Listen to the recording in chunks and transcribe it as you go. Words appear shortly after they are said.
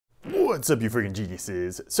What's up, you freaking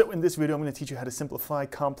geniuses? So in this video, I'm going to teach you how to simplify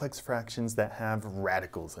complex fractions that have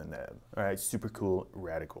radicals in them. All right, super cool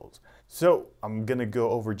radicals. So I'm going to go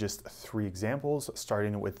over just 3 examples,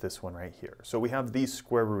 starting with this one right here. So we have the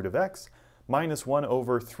square root of x minus 1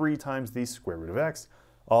 over 3 times the square root of x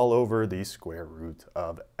all over the square root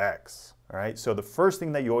of x. All right, so the first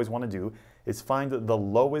thing that you always want to do is find the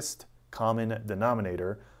lowest common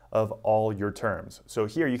denominator of all your terms. So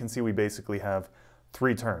here you can see we basically have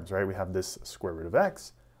 3 terms, right? We have this square root of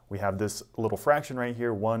x, we have this little fraction right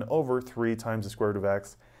here, 1 over 3 times the square root of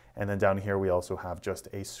x, and then down here we also have just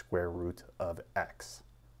a square root of x.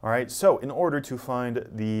 All right, so in order to find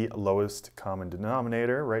the lowest common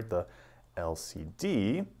denominator, right, the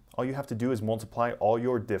LCD, all you have to do is multiply all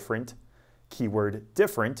your different, keyword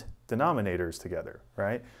different, denominators together,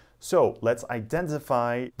 right? So let's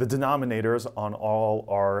identify the denominators on all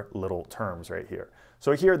our little terms right here.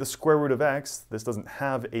 So here, the square root of x, this doesn't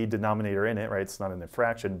have a denominator in it, right? It's not in a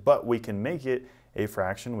fraction, but we can make it a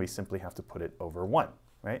fraction. We simply have to put it over 1,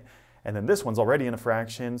 right? And then this one's already in a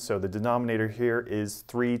fraction, so the denominator here is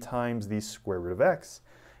 3 times the square root of x.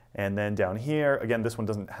 And then down here, again, this one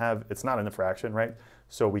doesn't have, it's not in a fraction, right?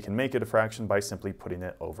 So we can make it a fraction by simply putting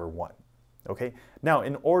it over 1. Okay, now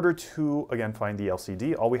in order to, again, find the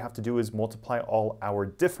LCD, all we have to do is multiply all our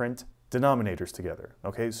different denominators together.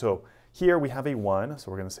 Okay, so here we have a 1,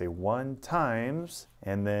 so we're going to say 1 times,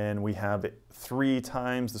 and then we have 3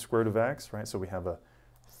 times the square root of x, right? So we have a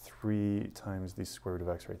 3 times the square root of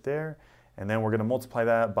x right there. And then we're going to multiply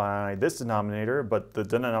that by this denominator, but the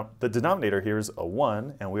denominator here is a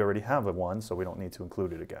 1, and we already have a 1, so we don't need to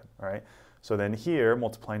include it again, all right? So then here,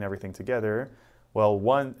 multiplying everything together,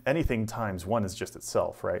 well, anything times 1 is just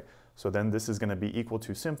itself, right? So then this is going to be equal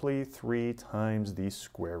to simply 3 times the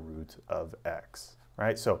square root of x,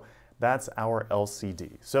 right? So that's our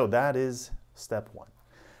LCD. So that is step 1.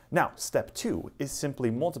 Now, step 2 is simply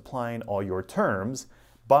multiplying all your terms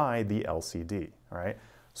by the LCD, all right?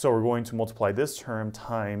 So we're going to multiply this term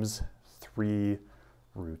times 3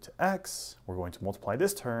 root x. We're going to multiply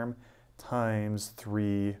this term times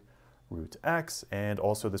 3 root x, and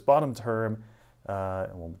also this bottom term,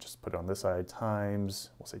 and we'll just put it on this side, times,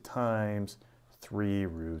 we'll say times 3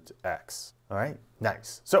 root x. All right,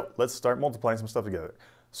 nice. So let's start multiplying some stuff together.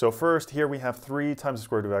 So first, here we have 3 times the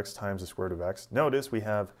square root of x times the square root of x. Notice we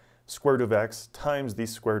have square root of x times the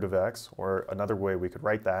square root of x, or another way we could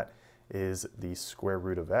write that is the square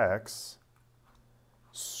root of x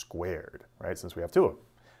squared, right, since we have 2 of them.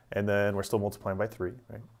 And then we're still multiplying by 3,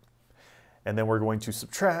 right? And then we're going to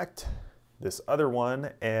subtract this other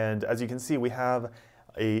one, and as you can see, we have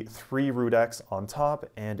a 3 root x on top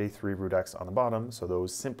and a 3 root x on the bottom, so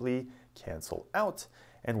those simply cancel out,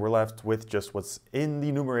 and we're left with just what's in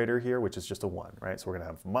the numerator here, which is just a 1, right? So we're going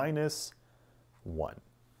to have minus 1.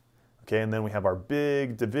 Okay, and then we have our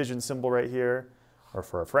big division symbol right here, or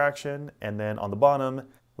for a fraction, and then on the bottom,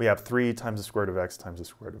 we have 3 times the square root of x times the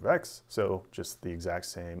square root of x, so just the exact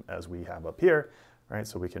same as we have up here, right?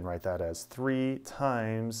 So we can write that as 3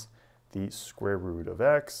 times the square root of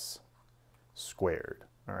x squared,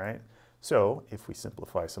 all right? So if we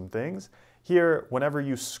simplify some things, here, whenever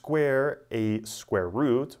you square a square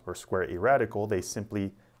root or square a radical, they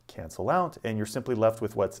simply cancel out, and you're simply left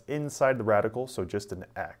with what's inside the radical, so just an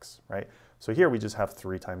x, right? So here we just have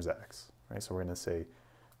 3 times x, right? So we're going to say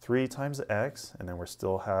 3 times x, and then we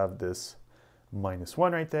still have this minus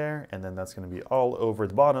 1 right there, and then that's going to be all over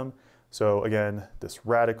the bottom. So again, this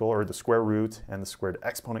radical, or the square root, and the squared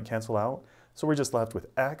exponent cancel out. So we're just left with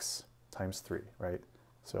x times 3, right?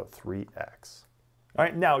 So 3x. All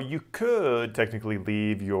right, now you could technically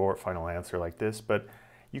leave your final answer like this, but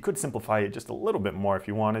you could simplify it just a little bit more if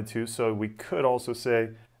you wanted to. So we could also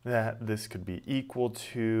say that this could be equal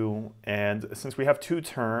to, and since we have 2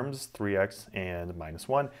 terms, 3x and minus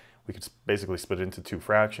 1, we could basically split it into 2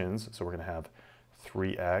 fractions. So we're going to have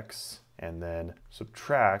 3x and then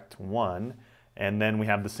subtract 1, and then we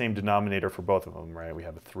have the same denominator for both of them, right? We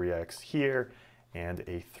have a 3x here and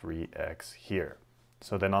a 3x here.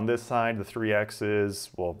 So then on this side, the 3x is,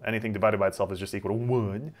 well, anything divided by itself is just equal to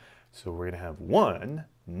 1. So we're going to have 1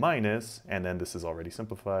 minus, and then this is already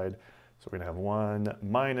simplified, so we're going to have 1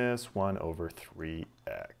 minus 1 over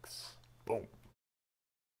 3x. Boom.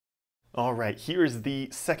 All right, here's the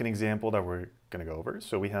second example that we're going to go over.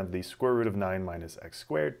 So we have the square root of 9 minus x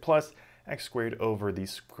squared plus x squared over the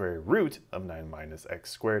square root of 9 minus x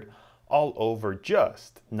squared all over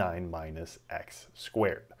just 9 minus x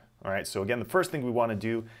squared. All right, so again, the first thing we want to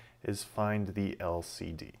do is find the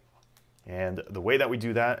LCD. And the way that we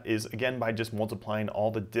do that is, again, by just multiplying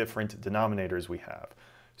all the different denominators we have.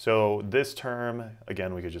 So this term,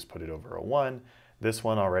 again, we could just put it over a 1. This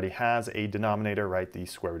one already has a denominator, right? The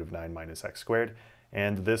square root of 9 minus x squared.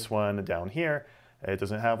 And this one down here, it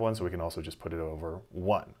doesn't have one, so we can also just put it over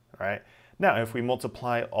 1, right? Now, if we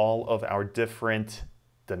multiply all of our different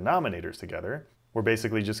denominators together, we're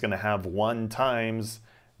basically just going to have 1 times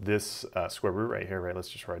this square root right here, right? Let's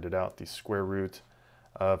just write it out. The square root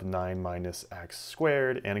of 9 minus x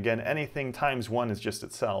squared. And again, anything times 1 is just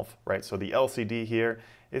itself, right? So the LCD here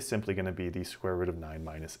is simply going to be the square root of 9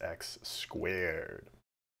 minus x squared.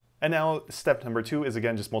 And now step number 2 is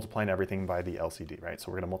again just multiplying everything by the LCD, right?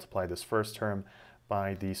 So we're going to multiply this first term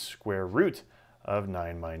by the square root of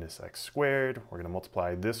 9 minus x squared. We're going to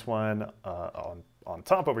multiply this one on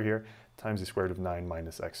top over here times the square root of 9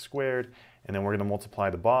 minus x squared. And then we're going to multiply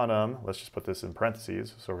the bottom. Let's just put this in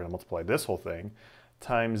parentheses. So we're going to multiply this whole thing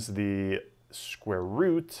times the square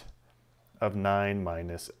root of 9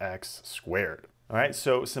 minus x squared. All right,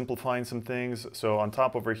 so simplifying some things. So on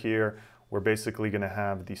top over here, we're basically going to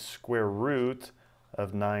have the square root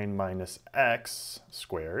of 9 minus x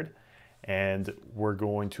squared, and we're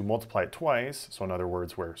going to multiply it twice. So in other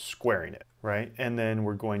words, we're squaring it, right? And then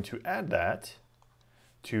we're going to add that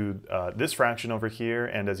to this fraction over here,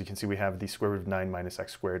 and as you can see, we have the square root of 9 minus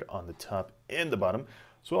x squared on the top and the bottom.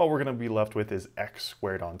 So all we're going to be left with is x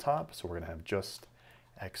squared on top, so we're going to have just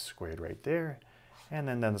x squared right there. And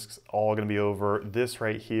then that's all going to be over this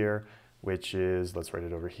right here, which is, let's write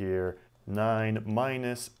it over here, 9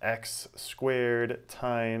 minus x squared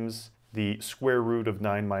times the square root of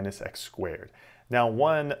 9 minus x squared. Now,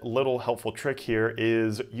 one little helpful trick here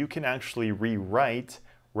is you can actually rewrite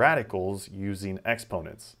radicals using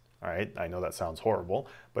exponents. All right, I know that sounds horrible,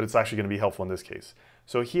 but it's actually going to be helpful in this case.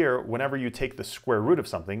 So here, whenever you take the square root of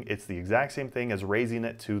something, it's the exact same thing as raising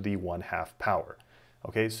it to the 1/2 power.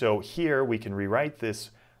 Okay, so here we can rewrite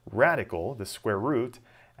this radical, the square root,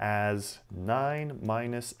 as 9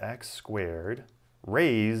 minus x squared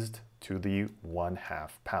raised to the 1/2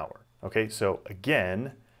 power. Okay, so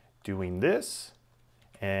again, doing this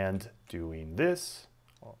and doing this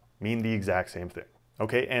mean the exact same thing.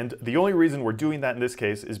 Okay, and the only reason we're doing that in this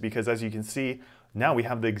case is because, as you can see, now we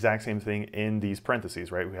have the exact same thing in these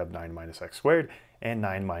parentheses, right? We have 9 minus x squared and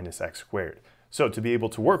 9 minus x squared. So to be able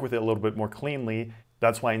to work with it a little bit more cleanly,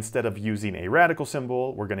 that's why instead of using a radical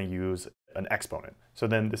symbol, we're going to use an exponent. So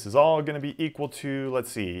then this is all going to be equal to,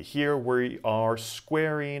 let's see, here we are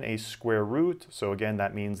squaring a square root. So again,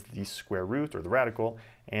 that means the square root, or the radical,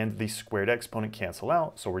 and the squared exponent cancel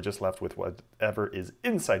out. So we're just left with whatever is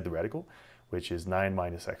inside the radical, which is 9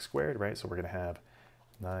 minus x squared, right? So we're going to have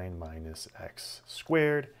 9 minus x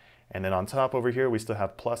squared. And then on top over here, we still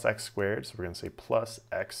have plus x squared. So we're going to say plus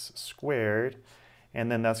x squared. And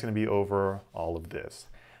then that's going to be over all of this.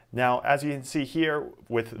 Now, as you can see here,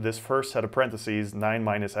 with this first set of parentheses, 9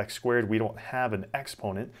 minus x squared, we don't have an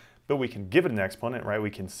exponent, but we can give it an exponent, right? We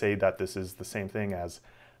can say that this is the same thing as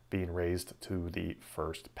being raised to the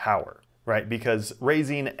first power, right? Because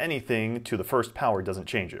raising anything to the first power doesn't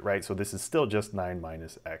change it, right? So this is still just 9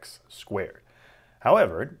 minus x squared.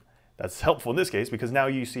 However, that's helpful in this case because now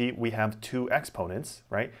you see we have two exponents,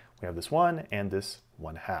 right? We have this one and this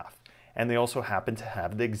 1/2. And they also happen to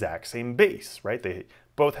have the exact same base, right? They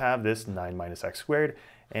both have this 9 minus x squared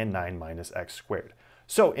and 9 minus x squared.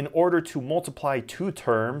 So in order to multiply two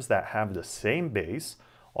terms that have the same base,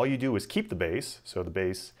 all you do is keep the base. So the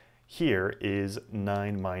base here is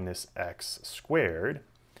 9 minus x squared,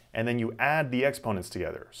 and then you add the exponents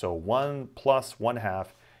together. So 1 plus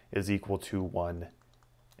 1/2 is equal to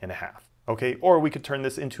 1/2. Okay, or we could turn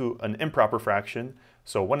this into an improper fraction.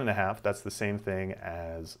 So 1/2, that's the same thing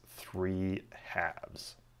as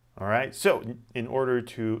 3/2. All right, so in order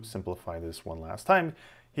to simplify this one last time,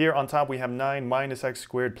 here on top we have 9 minus x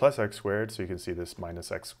squared plus x squared. So you can see this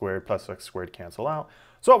minus x squared plus x squared cancel out.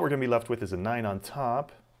 So what we're going to be left with is a 9 on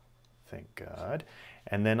top. Thank God.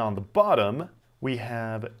 And then on the bottom, we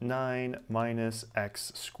have 9 minus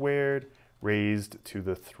x squared raised to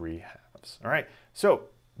the 3/2. All right, so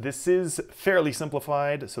this is fairly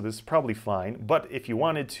simplified, so this is probably fine. But if you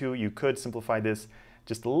wanted to, you could simplify this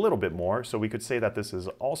just a little bit more. So we could say that this is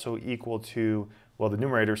also equal to, well, the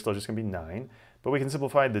numerator is still just going to be 9. But we can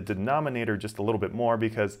simplify the denominator just a little bit more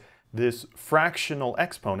because this fractional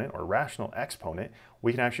exponent or rational exponent,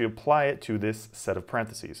 we can actually apply it to this set of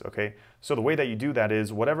parentheses, okay? So the way that you do that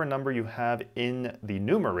is whatever number you have in the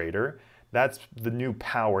numerator, that's the new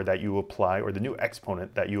power that you apply, or the new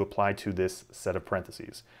exponent that you apply to this set of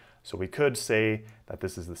parentheses. So we could say that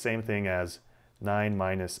this is the same thing as 9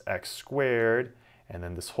 minus x squared, and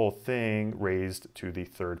then this whole thing raised to the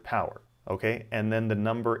 3rd power. Okay, and then the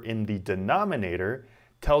number in the denominator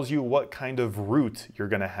tells you what kind of root you're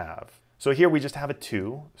going to have. So here we just have a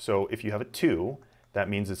 2. So if you have a 2, that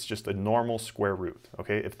means it's just a normal square root,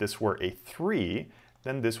 okay? If this were a 3,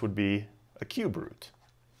 then this would be a cube root,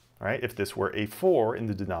 all right? If this were a 4 in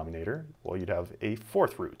the denominator, well, you'd have a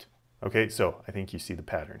 4th root, okay? So I think you see the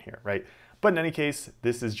pattern here, right? But in any case,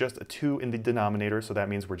 this is just a 2 in the denominator, so that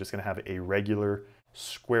means we're just gonna have a regular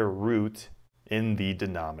square root in the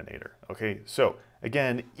denominator, okay? So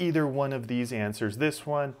again, either one of these answers, this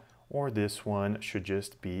one or this one, should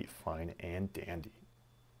just be fine and dandy.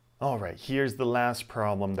 All right, here's the last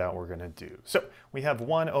problem that we're gonna do. So we have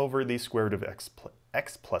 1 over the square root of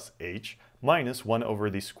x plus h minus 1 over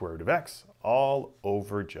the square root of x all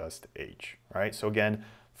over just h, all right? So again,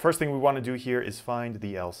 first thing we wanna do here is find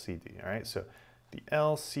the LCD, all right? So the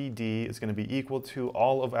LCD is gonna be equal to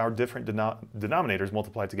all of our different denominators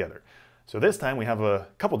multiplied together. So this time we have a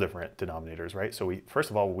couple different denominators, right? So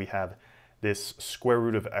first of all, we have this square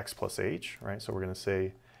root of x plus h, right? So we're gonna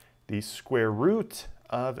say the square root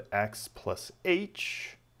of x plus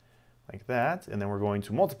h, like that, and then we're going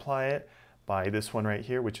to multiply it by this one right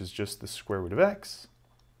here, which is just the square root of x.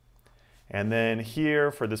 And then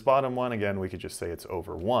here for this bottom one, again, we could just say it's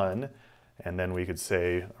over 1, and then we could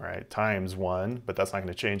say, all right, times 1, but that's not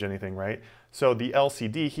going to change anything, right? So the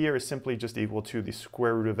LCD here is simply just equal to the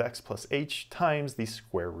square root of x plus h times the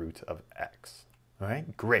square root of x. All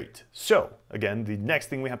right, great. So again, the next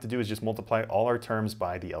thing we have to do is just multiply all our terms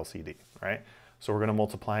by the LCD, right? So we're going to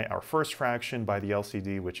multiply our first fraction by the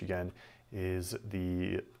LCD, which again is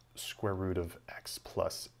the square root of x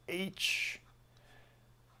plus h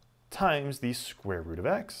times the square root of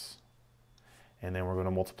x. And then we're going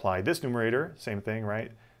to multiply this numerator, same thing,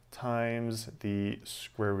 right? Times the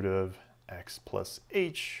square root of x plus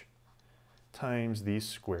h times the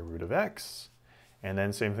square root of x. And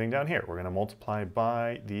then same thing down here. We're going to multiply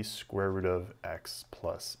by the square root of x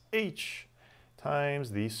plus h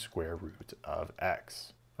times the square root of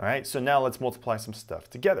x. All right, so now let's multiply some stuff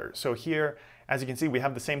together. So here, as you can see, we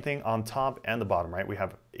have the same thing on top and the bottom, right? We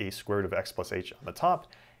have a square root of x plus h on the top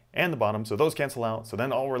and the bottom, so those cancel out. So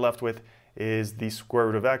then all we're left with is the square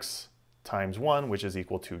root of x times 1, which is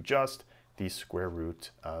equal to just the square root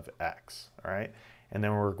of x, all right? And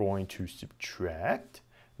then we're going to subtract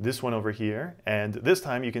this one over here, and this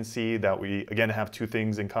time you can see that we, again, have two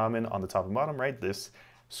things in common on the top and bottom, right? This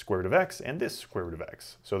square root of x and this square root of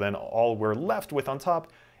x. So then all we're left with on top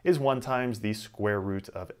is 1 times the square root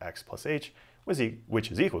of x plus h, which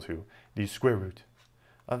is equal to the square root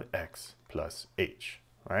of x plus h,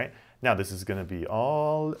 all right? Now this is gonna be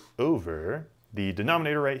all over the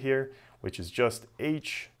denominator right here, which is just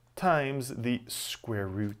h times the square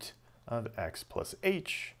root of x plus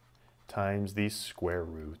h times the square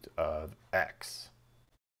root of x.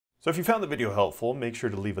 So if you found the video helpful, make sure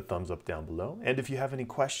to leave a thumbs up down below. And if you have any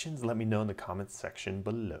questions, let me know in the comments section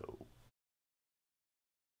below.